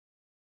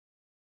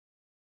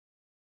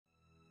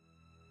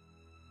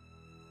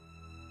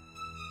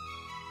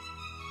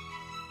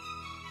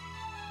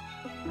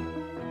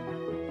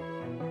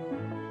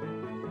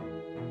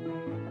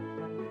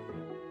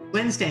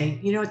Wednesday,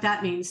 you know what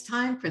that means?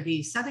 Time for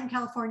the Southern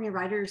California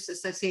Writers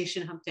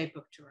Association Hump Day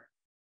Book Tour.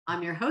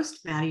 I'm your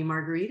host, Maddie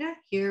Margarita,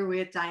 here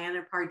with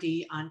Diana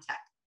Pardee on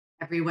tech.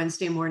 Every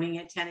Wednesday morning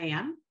at 10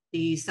 a.m.,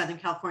 the Southern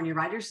California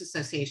Writers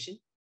Association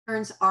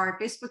turns our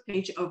Facebook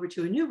page over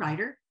to a new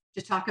writer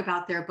to talk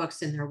about their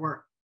books and their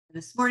work. And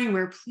this morning,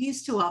 we're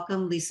pleased to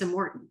welcome Lisa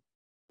Morton.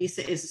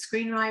 Lisa is a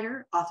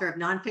screenwriter, author of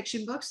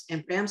nonfiction books,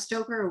 and Bram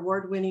Stoker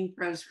Award-winning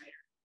prose writer,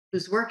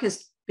 whose work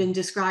has been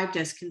described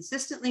as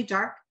consistently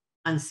dark,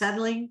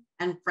 unsettling,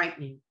 and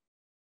frightening.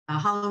 A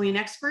Halloween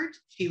expert,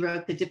 she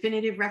wrote the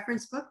definitive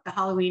reference book, the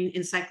Halloween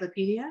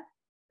Encyclopedia,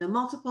 the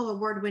multiple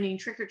award-winning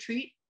Trick or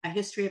Treat, A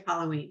History of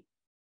Halloween.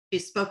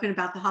 She's spoken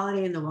about the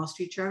holiday in the Wall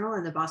Street Journal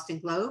and the Boston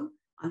Globe,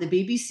 on the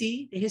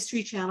BBC, the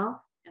History Channel,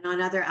 and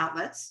on other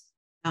outlets.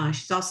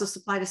 She's also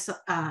supplied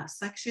a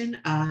section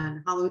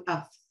on Halloween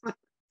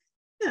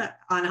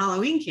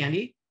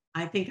candy.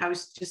 I think I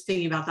was just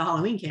thinking about the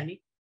Halloween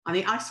candy. On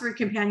the Oxford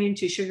Companion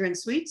to Sugar and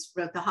Sweets,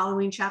 wrote the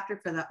Halloween chapter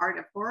for the Art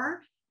of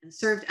Horror, and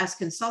served as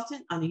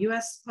consultant on the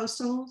U.S.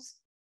 Postal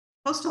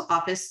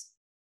Office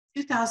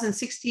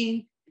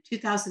 2016 to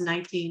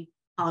 2019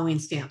 Halloween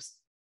stamps.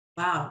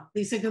 Wow.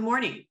 Lisa, good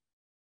morning.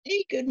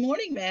 Hey, good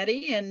morning,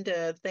 Maddie, and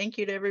thank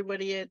you to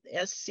everybody at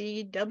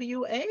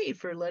SCWA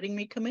for letting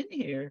me come in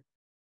here.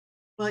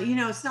 Well, you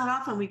know, it's not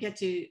often we get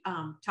to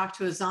talk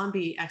to a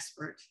zombie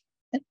expert.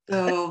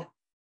 So,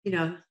 you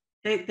know,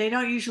 they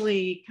don't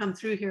usually come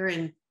through here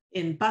in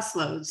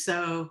busloads.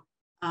 So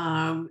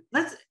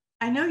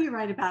I know you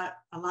write about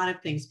a lot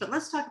of things, but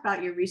let's talk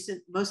about your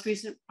most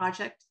recent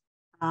project,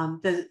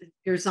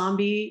 your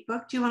zombie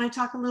book. Do you want to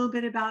talk a little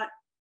bit about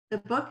the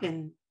book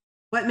and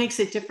what makes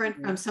it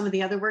different from some of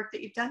the other work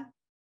that you've done?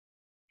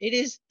 It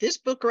is this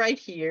book right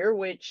here,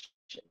 which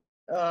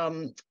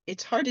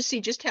it's hard to see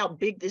just how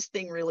big this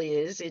thing really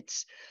is.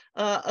 It's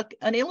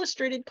an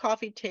illustrated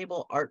coffee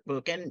table art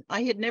book, and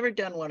I had never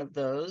done one of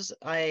those.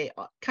 I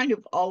kind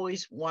of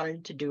always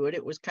wanted to do it.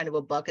 It was kind of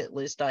a bucket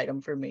list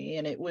item for me,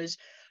 and it was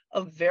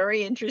a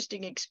very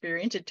interesting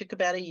experience. It took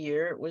about a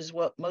year. It was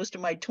what most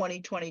of my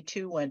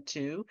 2022 went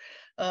to.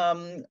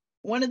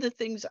 One of the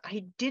things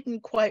I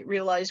didn't quite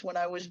realize when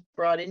I was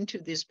brought into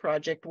this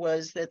project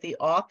was that the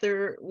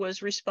author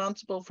was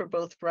responsible for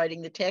both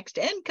writing the text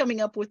and coming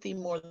up with the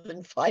more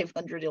than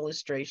 500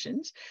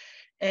 illustrations.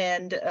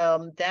 And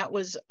that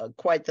was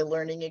quite the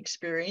learning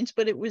experience,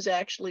 but it was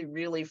actually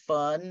really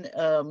fun.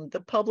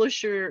 The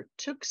publisher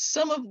took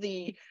some of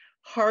the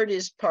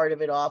hardest part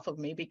of it off of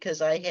me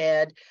because I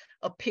had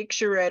a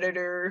picture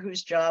editor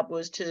whose job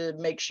was to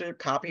make sure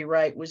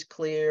copyright was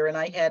clear, and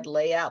I had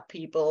layout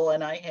people,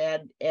 and I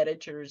had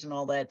editors and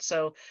all that.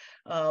 So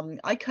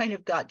I kind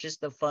of got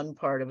just the fun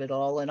part of it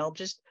all, and I'll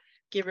just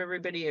give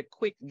everybody a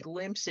quick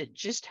glimpse at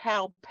just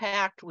how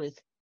packed with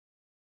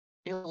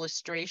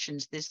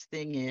illustrations this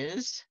thing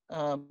is.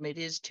 It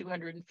is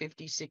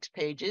 256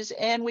 pages,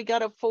 and we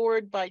got a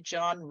foreword by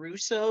John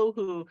Russo,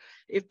 who,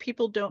 if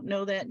people don't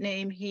know that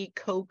name, he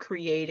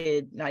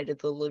co-created Night of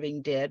the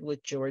Living Dead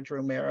with George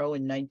Romero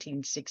in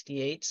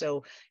 1968.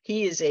 So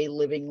he is a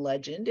living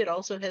legend. It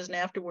also has an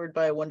afterword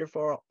by a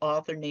wonderful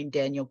author named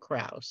Daniel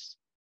Kraus.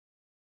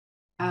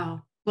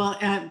 Oh, well,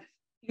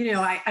 you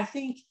know, I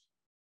think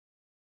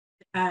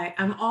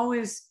I'm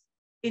always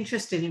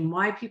interested in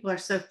why people are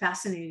so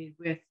fascinated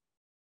with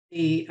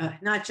the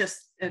not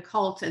just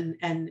occult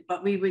and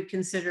what we would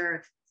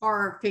consider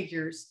horror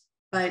figures,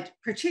 but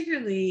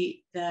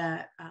particularly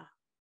the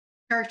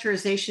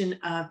characterization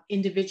of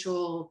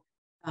individual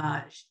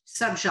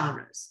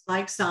subgenres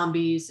like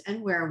zombies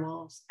and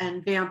werewolves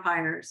and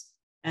vampires,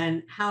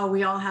 and how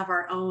we all have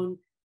our own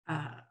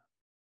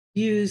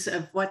views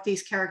of what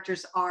these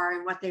characters are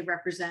and what they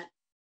represent.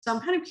 So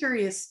I'm kind of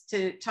curious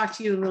to talk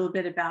to you a little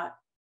bit about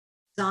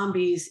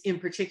zombies in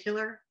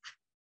particular.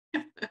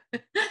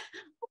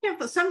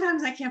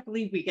 Sometimes I can't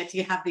believe we get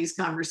to have these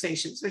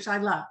conversations, which I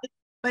love.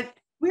 But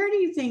where do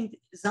you think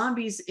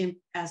zombies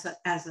as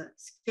a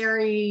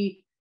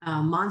scary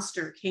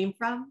monster came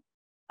from?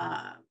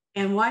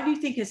 And why do you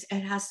think it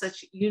has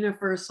such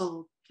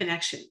universal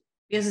connection?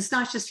 Because it's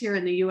not just here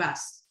in the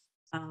US.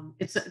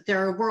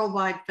 They're a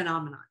worldwide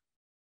phenomenon.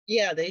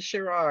 Yeah, they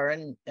sure are.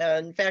 And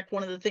in fact,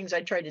 one of the things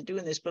I tried to do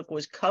in this book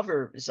was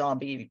cover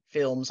zombie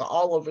films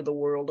all over the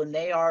world, and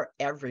they are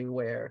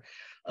everywhere.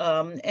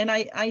 And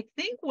I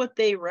think what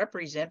they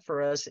represent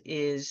for us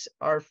is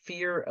our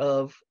fear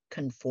of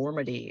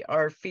conformity,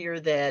 our fear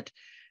that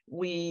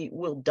we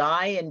will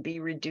die and be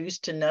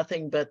reduced to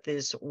nothing but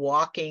this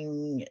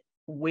walking,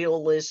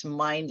 willless,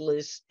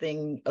 mindless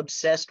thing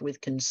obsessed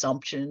with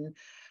consumption.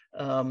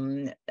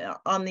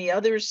 On the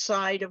other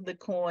side of the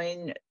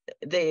coin,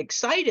 they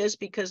excite us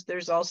because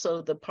there's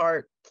also the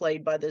part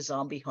played by the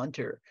zombie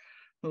hunter,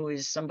 who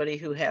is somebody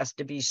who has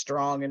to be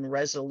strong and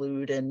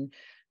resolute and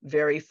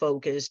very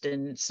focused.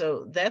 And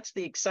so that's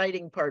the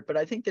exciting part. But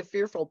I think the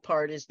fearful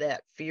part is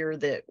that fear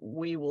that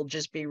we will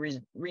just be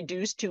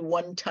reduced to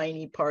one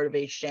tiny part of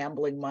a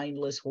shambling,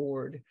 mindless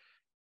horde.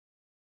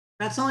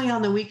 That's only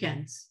on the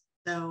weekends.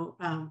 So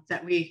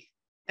that we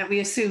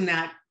assume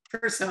that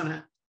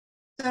persona.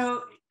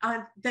 So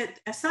that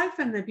aside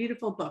from the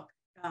beautiful book,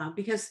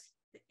 because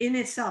in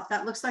itself,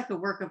 that looks like a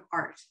work of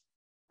art.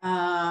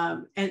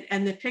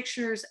 And the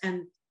pictures,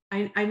 and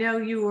I know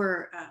you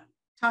were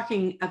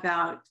talking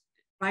about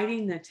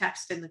writing the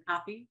text and the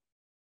copy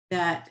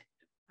that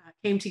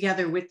came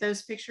together with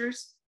those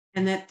pictures,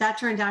 and that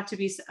turned out to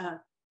be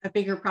a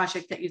bigger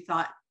project that you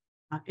thought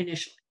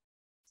initially.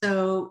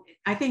 So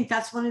I think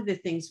that's one of the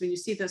things when you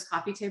see those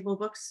coffee table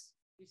books,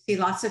 you see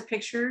lots of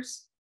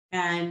pictures,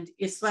 and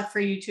it's left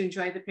for you to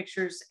enjoy the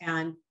pictures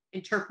and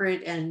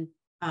interpret and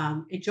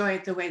enjoy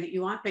it the way that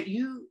you want. But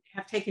you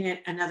have taken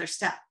it another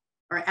step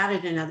or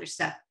added another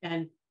step.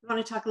 And you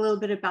want to talk a little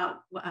bit about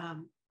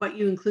what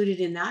you included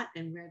in that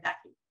and where that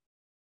came from?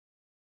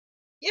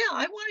 Yeah,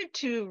 I wanted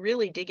to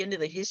really dig into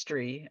the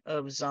history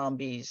of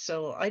zombies.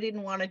 So I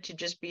didn't want it to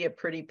just be a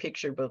pretty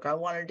picture book. I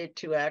wanted it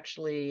to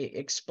actually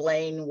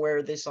explain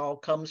where this all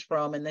comes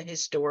from and the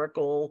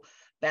historical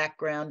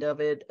background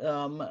of it.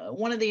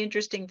 One of the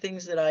interesting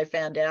things that I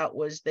found out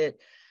was that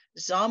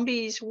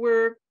zombies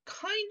were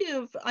kind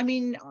of, I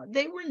mean,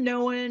 they were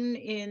known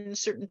in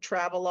certain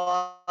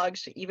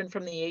travelogues, even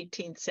from the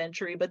 18th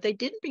century, but they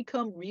didn't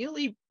become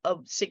really a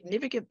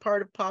significant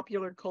part of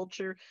popular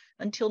culture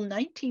until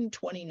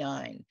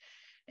 1929.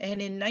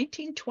 And in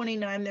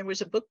 1929, there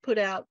was a book put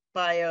out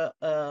by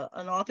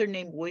an author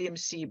named William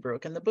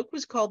Seabrook, and the book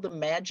was called The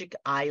Magic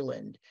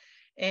Island.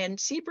 And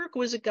Seabrook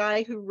was a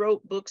guy who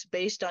wrote books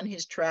based on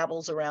his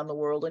travels around the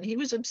world, and he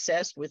was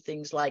obsessed with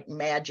things like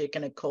magic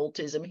and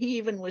occultism. He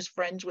even was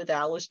friends with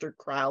Aleister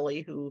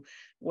Crowley, who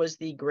was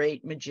the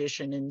great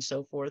magician and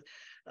so forth.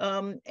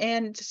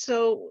 And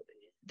so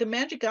The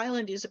Magic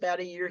Island is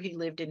about a year he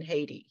lived in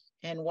Haiti.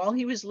 And while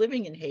he was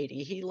living in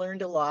Haiti, he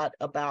learned a lot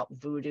about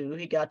voodoo.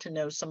 He got to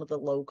know some of the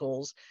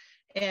locals.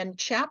 And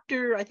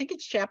I think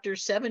it's chapter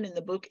 7 in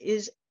the book,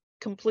 is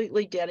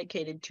completely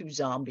dedicated to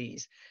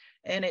zombies.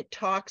 And it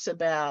talks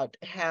about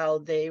how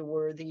they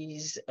were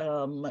these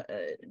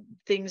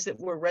things that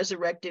were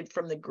resurrected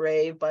from the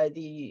grave by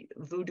the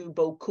voodoo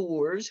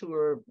bokurs, who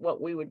are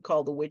what we would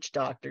call the witch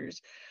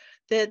doctors,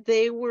 that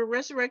they were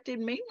resurrected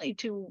mainly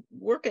to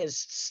work as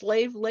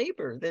slave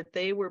labor, that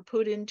they were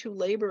put into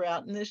labor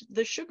out in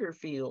the sugar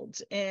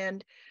fields.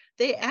 And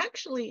they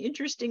actually,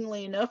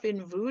 interestingly enough,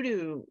 in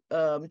voodoo,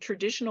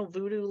 traditional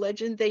voodoo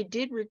legend, they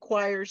did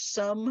require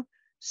some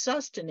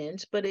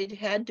sustenance, but it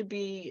had to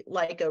be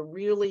like a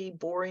really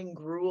boring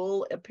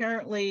gruel.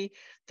 Apparently,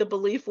 the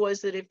belief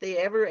was that if they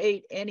ever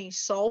ate any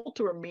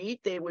salt or meat,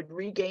 they would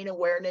regain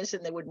awareness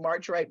and they would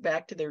march right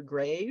back to their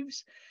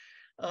graves.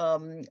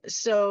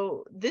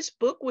 So this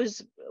book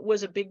was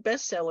a big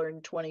bestseller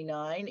in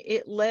 29.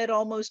 It led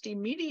almost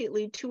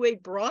immediately to a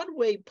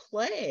Broadway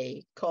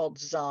play called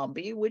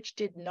Zombie, which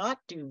did not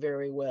do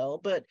very well.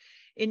 But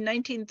in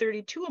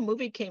 1932, a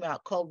movie came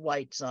out called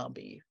White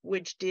Zombie,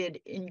 which did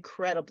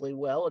incredibly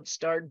well. It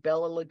starred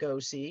Bela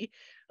Lugosi,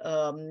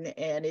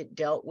 and it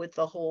dealt with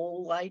the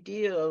whole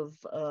idea of,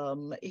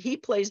 he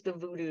plays the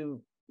voodoo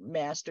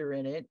master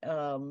in it,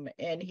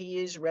 and he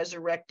is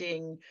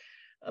resurrecting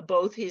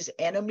both his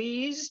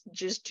enemies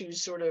just to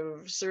sort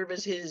of serve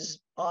as his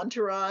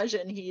entourage,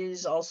 and he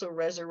is also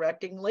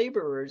resurrecting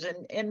laborers.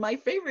 And my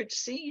favorite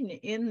scene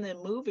in the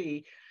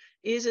movie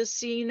is a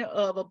scene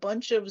of a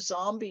bunch of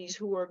zombies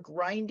who are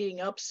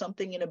grinding up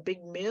something in a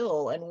big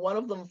mill, and one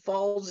of them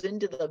falls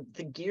into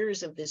the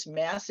gears of this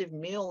massive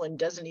mill and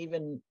doesn't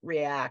even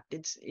react.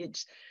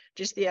 It's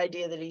just the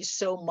idea that he's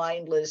so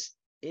mindless,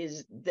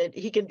 is that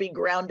he can be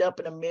ground up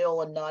in a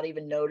mill and not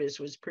even notice,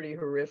 was pretty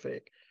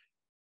horrific.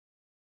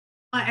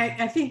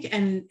 I think,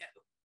 and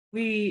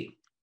we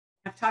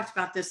have talked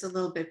about this a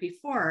little bit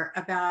before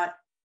about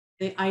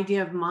the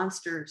idea of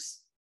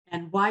monsters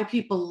and why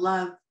people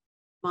love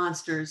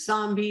monsters,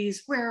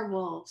 zombies,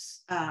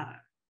 werewolves,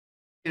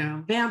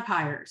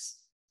 vampires.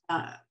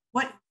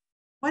 What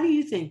do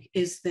you think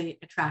is the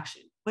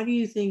attraction? What do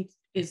you think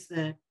is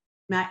the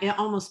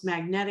almost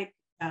magnetic,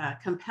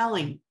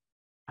 compelling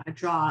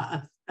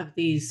draw of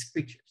these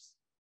creatures?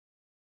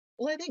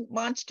 Well, I think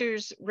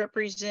monsters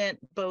represent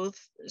both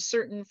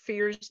certain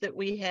fears that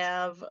we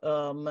have.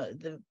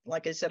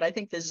 Like I said, I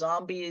think the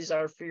zombie is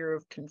our fear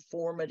of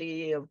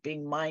conformity, of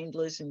being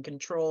mindless and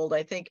controlled.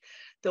 I think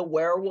the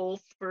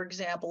werewolf, for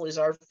example, is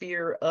our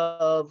fear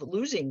of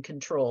losing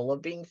control,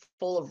 of being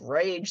full of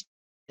rage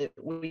that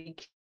we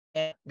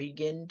can't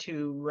begin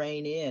to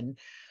rein in.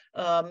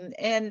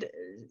 And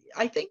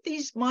I think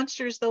these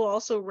monsters, though,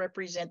 also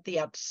represent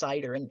the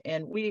outsider,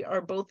 and we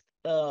are both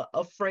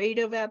afraid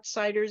of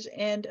outsiders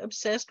and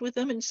obsessed with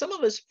them. And some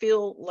of us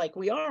feel like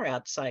we are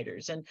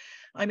outsiders. And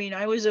I mean,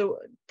 I was a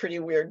pretty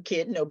weird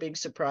kid, no big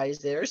surprise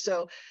there.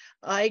 So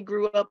I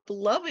grew up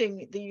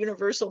loving the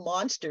Universal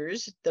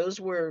monsters.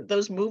 Those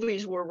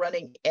movies were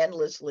running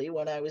endlessly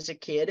when I was a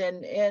kid,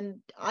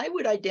 and I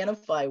would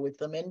identify with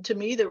them. And to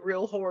me, the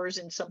real horrors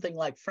in something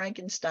like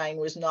Frankenstein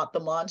was not the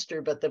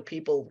monster, but the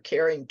people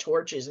carrying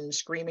torches and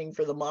screaming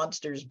for the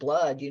monster's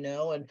blood,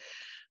 and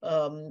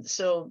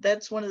so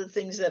that's one of the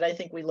things that I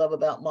think we love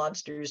about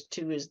monsters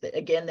too, is that,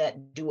 again,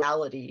 that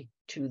duality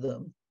to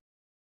them.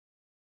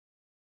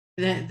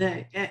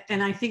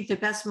 And I think the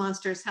best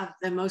monsters have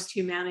the most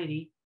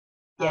humanity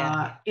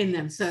Yeah. in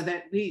them, so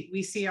that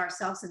we see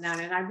ourselves in that.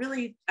 And I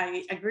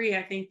agree.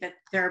 I think that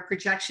they're a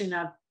projection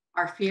of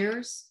our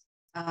fears,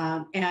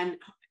 and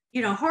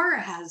horror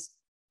has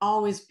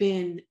always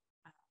been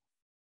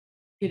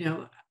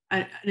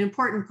an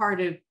important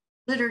part of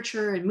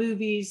literature and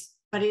movies,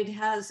 but it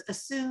has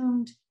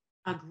assumed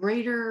a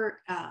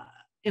greater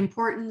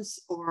importance,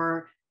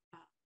 or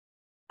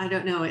I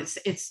don't know.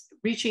 It's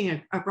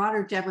reaching a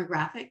broader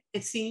demographic,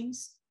 it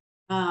seems,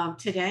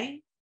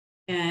 today,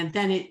 and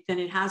than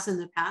it has in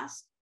the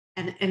past,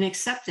 and an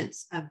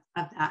acceptance of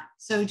that.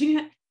 So, do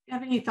you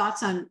have any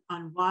thoughts on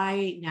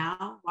why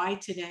now, why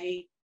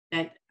today,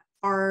 that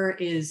horror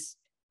is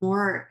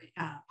more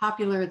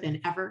popular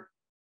than ever?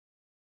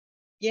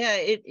 Yeah,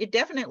 it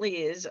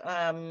definitely is.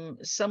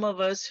 Some of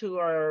us who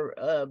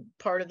are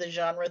part of the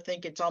genre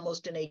think it's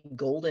almost in a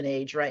golden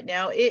age right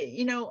now.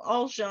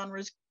 All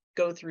genres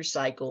go through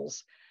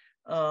cycles.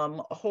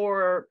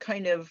 Horror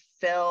kind of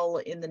fell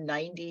in the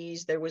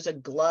 90s. There was a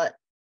glut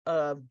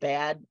of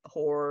bad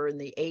horror in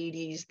the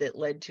 80s that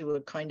led to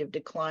a kind of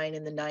decline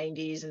in the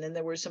 90s. And then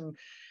there were some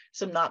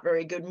not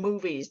very good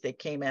movies that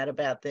came out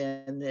about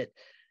then that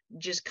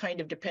just kind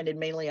of depended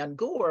mainly on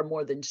gore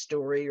more than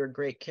story or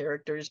great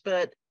characters.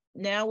 But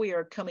now we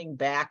are coming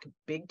back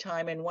big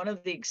time. And one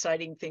of the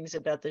exciting things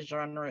about the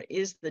genre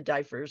is the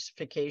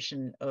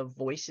diversification of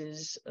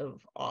voices,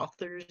 of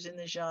authors in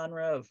the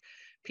genre, of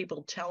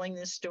people telling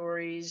the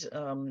stories.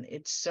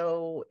 It's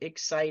so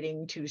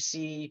exciting to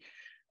see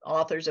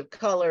authors of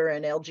color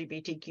and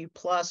LGBTQ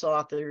plus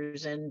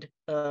authors and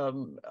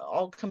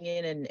all coming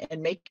in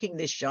and making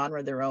this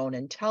genre their own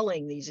and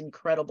telling these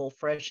incredible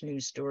fresh new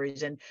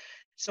stories. And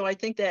so I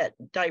think that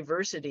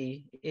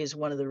diversity is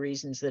one of the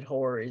reasons that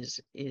horror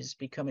is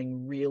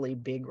becoming really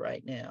big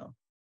right now.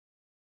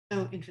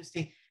 So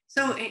interesting.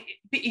 So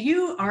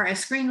you are a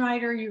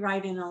screenwriter. You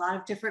write in a lot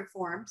of different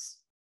forms.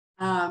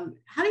 How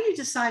do you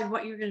decide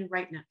what you're going to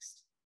write next?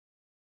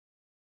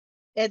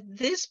 At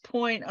this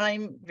point,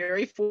 I'm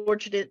very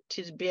fortunate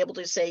to be able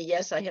to say,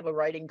 yes, I have a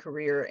writing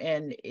career,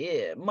 and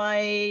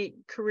my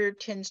career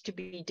tends to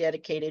be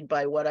dedicated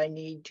by what I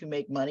need to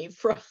make money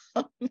from.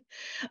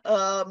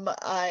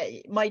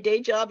 My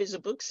day job is a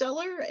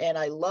bookseller, and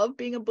I love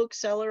being a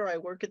bookseller. I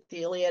work at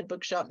the Iliad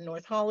Bookshop in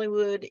North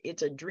Hollywood.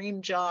 It's a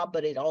dream job,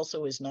 but it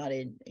also is not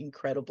an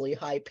incredibly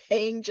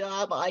high-paying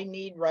job. I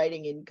need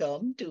writing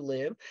income to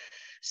live.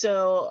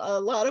 So a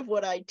lot of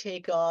what I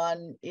take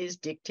on is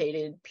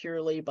dictated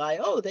purely by,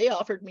 oh, they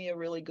offered me a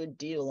really good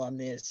deal on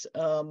this.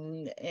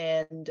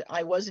 And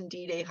I was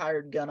indeed a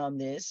hired gun on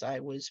this.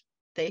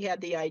 They had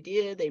the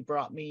idea, they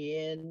brought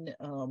me in.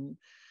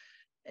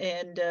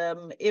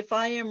 If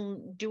I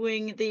am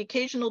doing the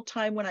occasional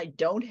time when I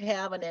don't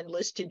have an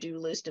endless to-do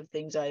list of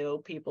things I owe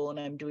people and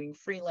I'm doing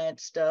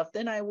freelance stuff,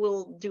 then I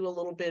will do a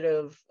little bit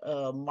of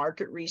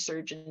market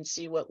research and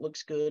see what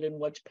looks good and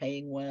what's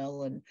paying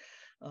well. And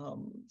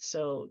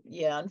so,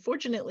 yeah,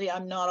 unfortunately,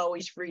 I'm not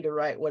always free to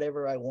write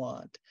whatever I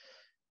want.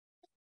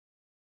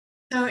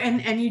 So,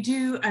 and you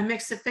do a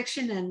mix of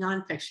fiction and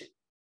nonfiction.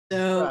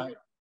 So, Right.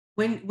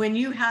 when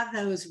you have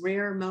those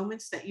rare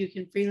moments that you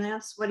can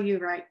freelance, what do you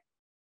write?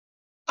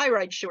 I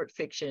write short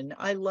fiction.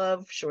 I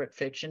love short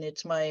fiction.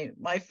 It's my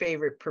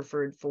favorite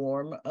preferred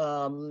form.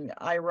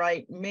 I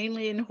write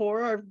mainly in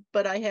horror,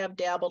 but I have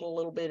dabbled a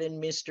little bit in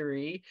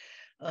mystery.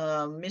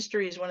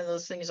 Mystery is one of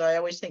those things I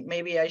always think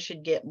maybe I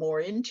should get more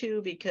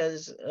into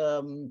because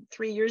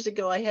 3 years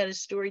ago I had a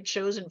story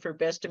chosen for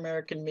Best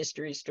American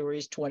Mystery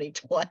Stories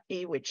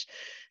 2020, which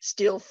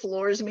still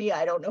floors me.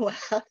 I don't know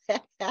how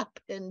that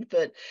happened,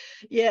 but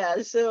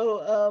yeah.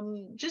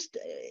 So just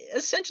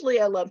essentially,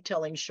 I love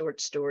telling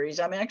short stories.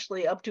 I'm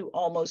actually up to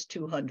almost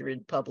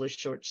 200 published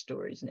short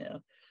stories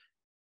now.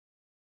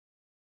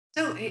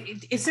 So,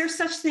 is there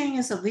such thing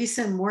as a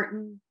Lisa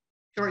Morton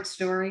short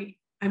story?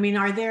 I mean,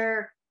 are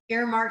there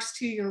earmarks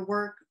to your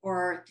work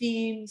or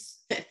themes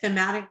that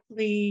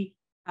thematically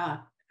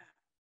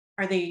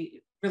are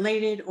they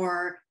related,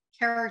 or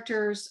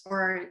characters,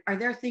 or are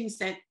there things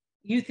that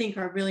you think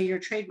are really your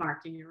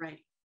trademark in your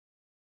writing?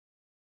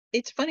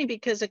 It's funny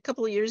because a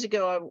couple of years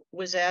ago, I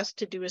was asked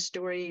to do a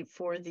story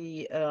for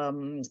the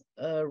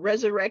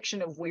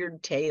Resurrection of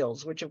Weird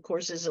Tales, which of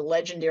course is a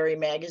legendary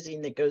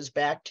magazine that goes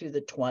back to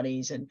the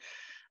 20s. And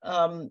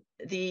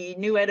the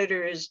new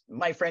editor is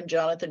my friend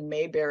Jonathan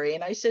Mayberry.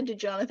 And I said to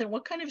Jonathan,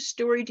 what kind of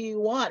story do you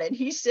want? And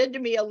he said to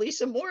me, a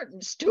Lisa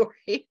Morton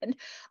story. And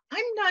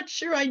I'm not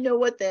sure I know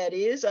what that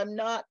is.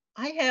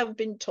 I have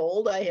been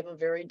told I have a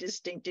very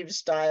distinctive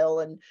style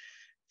and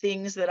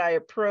things that I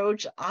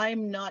approach.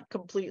 I'm not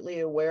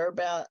completely aware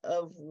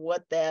of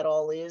what that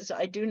all is.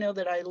 I do know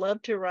that I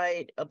love to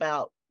write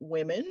about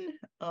women.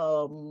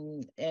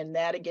 And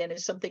that again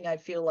is something I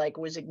feel like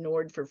was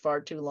ignored for far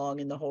too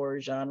long in the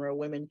horror genre.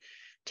 Women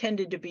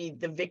tended to be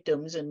the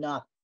victims and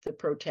not the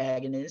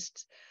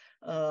protagonists.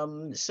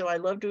 So I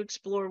love to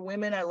explore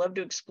women. I love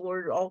to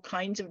explore all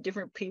kinds of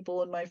different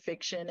people in my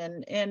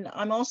fiction. And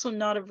I'm also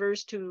not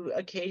averse to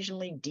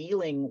occasionally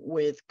dealing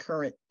with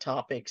current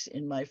topics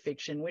in my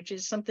fiction, which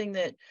is something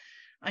that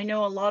I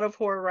know a lot of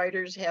horror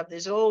writers have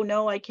this, oh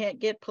no, I can't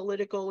get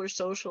political or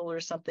social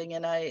or something.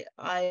 And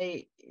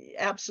I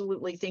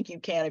absolutely think you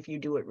can if you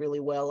do it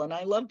really well. And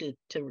I love to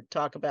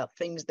talk about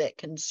things that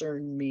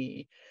concern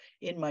me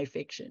in my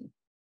fiction.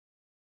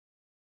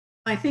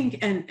 I think,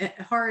 and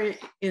horror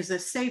is a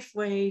safe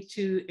way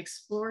to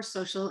explore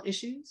social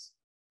issues,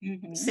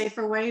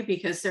 safer way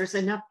because there's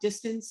enough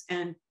distance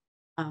and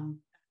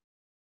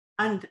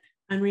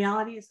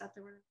unreality, is that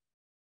the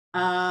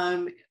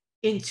word?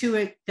 Into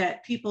it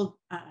that people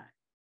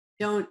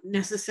don't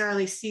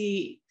necessarily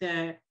see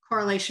the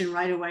correlation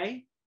right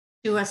away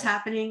to what's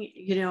happening.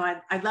 You know,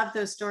 I love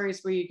those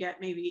stories where you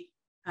get maybe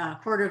a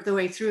quarter of the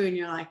way through and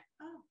you're like,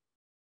 oh,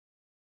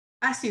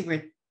 I see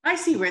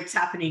where it's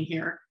happening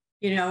here,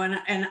 you know,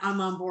 and I'm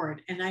on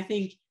board. And I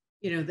think,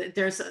 you know, that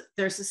there's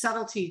a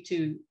subtlety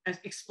to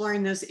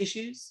exploring those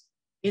issues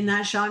in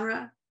that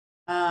genre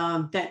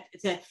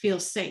that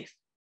feels safe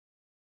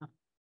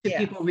to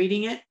people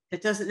reading it.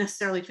 It doesn't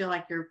necessarily feel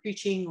like you're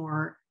preaching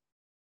or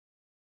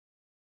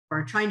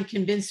trying to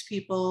convince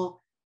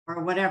people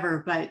or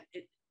whatever, but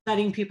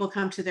letting people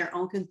come to their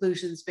own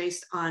conclusions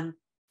based on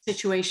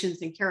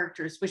situations and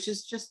characters, which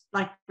is just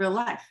like real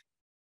life.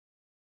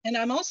 And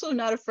I'm also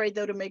not afraid,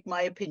 though, to make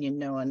my opinion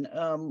known.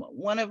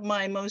 One of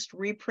my most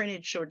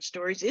reprinted short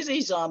stories is a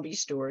zombie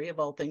story,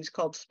 of all things,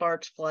 called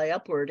Sparks Fly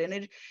Upward. And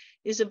it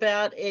is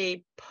about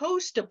a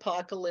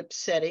post-apocalypse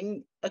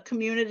setting, a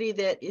community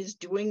that is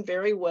doing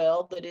very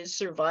well, that is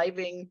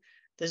surviving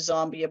the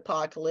zombie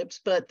apocalypse.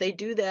 But they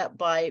do that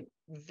by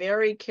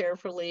very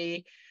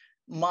carefully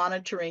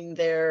monitoring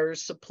their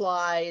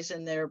supplies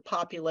and their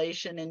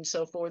population and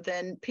so forth.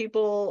 And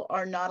people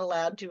are not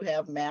allowed to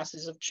have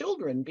masses of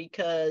children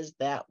because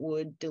that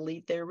would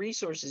delete their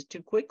resources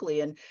too quickly.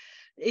 And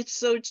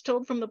it's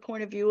told from the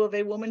point of view of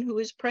a woman who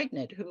is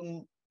pregnant,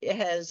 who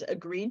has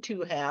agreed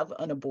to have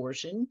an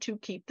abortion to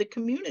keep the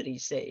community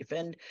safe.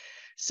 And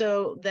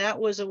so that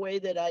was a way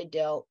that I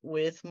dealt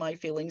with my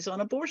feelings on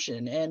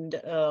abortion. And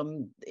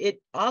it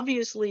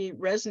obviously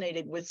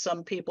resonated with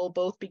some people,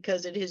 both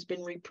because it has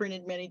been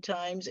reprinted many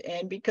times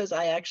and because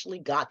I actually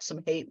got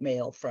some hate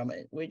mail from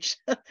it, which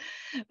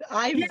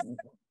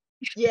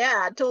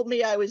told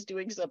me I was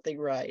doing something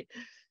right.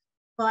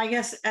 Well, I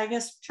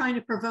guess trying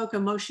to provoke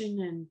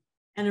emotion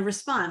and a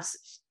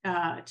response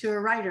to a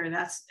writer,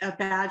 that's a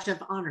badge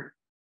of honor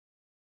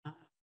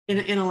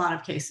in a lot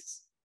of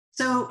cases.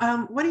 So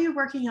what are you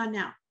working on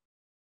now?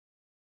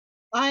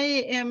 I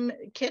am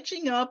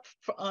catching up.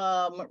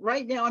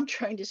 Right now, I'm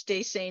trying to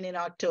stay sane in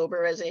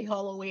October. As a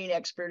Halloween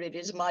expert, it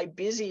is my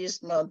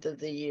busiest month of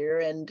the year,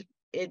 and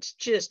it's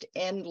just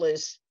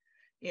endless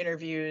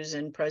interviews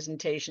and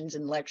presentations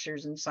and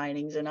lectures and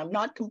signings. And I'm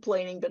not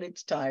complaining, but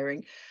it's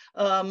tiring.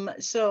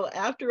 So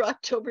after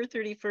October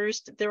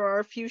 31st, there are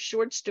a few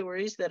short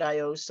stories that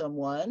I owe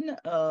someone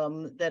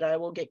that I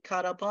will get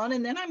caught up on.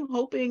 And then I'm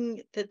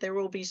hoping that there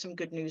will be some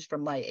good news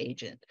from my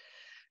agent.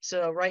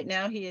 So right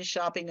now he is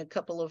shopping a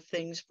couple of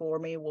things for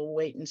me. We'll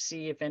wait and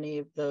see if any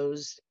of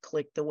those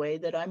click the way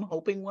that I'm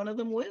hoping one of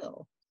them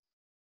will.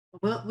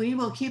 Well, we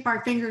will keep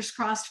our fingers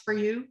crossed for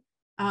you.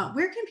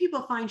 Where can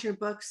people find your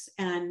books?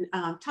 And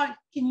can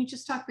you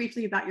just talk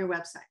briefly about your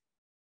website,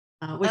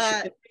 which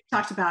we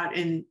talked about?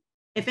 And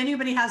if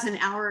anybody has an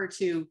hour or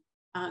two,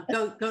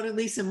 go to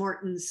Lisa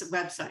Morton's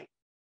website.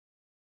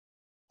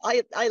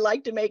 I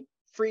like to make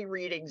free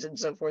readings and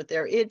so forth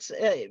there. It's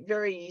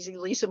very easy.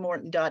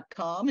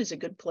 lisamorton.com is a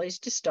good place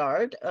to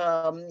start.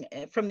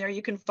 From there,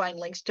 you can find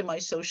links to my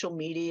social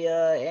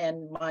media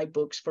and my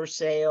books for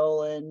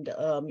sale. And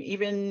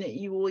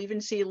you will even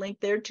see a link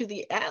there to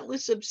the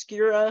Atlas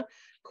Obscura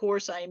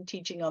course I am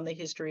teaching on the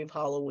history of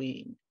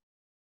Halloween.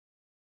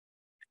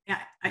 Yeah,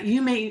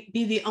 you may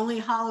be the only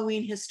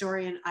Halloween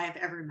historian I've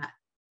ever met.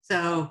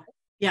 So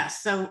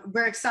yes, so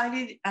we're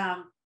excited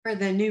for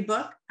the new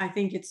book. I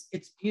think it's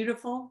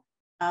beautiful.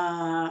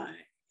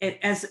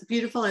 As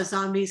beautiful as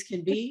zombies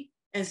can be,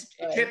 as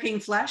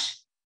dripping flesh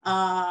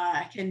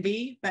can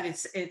be, but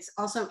it's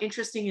also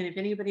interesting. And if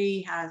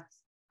anybody has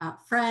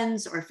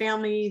friends or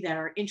family that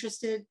are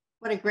interested,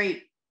 what a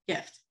great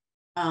gift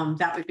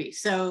that would be.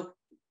 So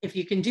if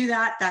you can do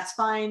that, that's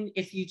fine.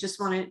 If you just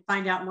want to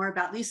find out more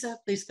about Lisa,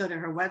 please go to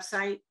her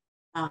website.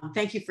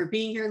 Thank you for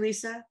being here,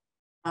 Lisa.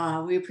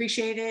 We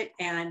appreciate it.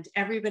 And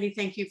everybody,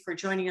 thank you for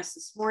joining us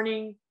this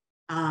morning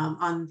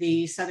on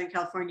the Southern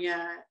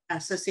California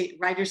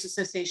Writers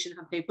Association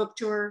Hump Day Book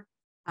Tour.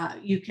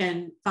 You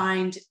can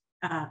find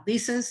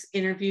Lisa's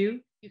interview.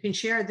 You can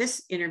share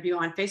this interview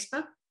on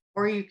Facebook,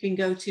 or you can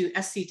go to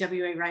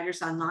SCWA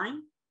Writers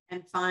Online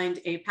and find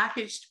a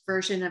packaged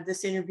version of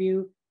this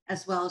interview,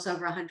 as well as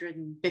over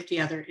 150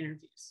 other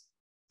interviews.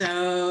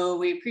 So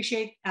we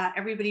appreciate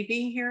everybody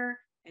being here.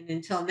 And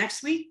until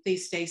next week,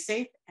 please stay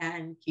safe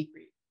and keep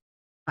reading.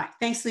 Bye.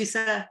 Thanks,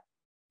 Lisa.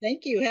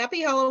 Thank you.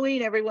 Happy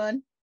Halloween,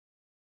 everyone.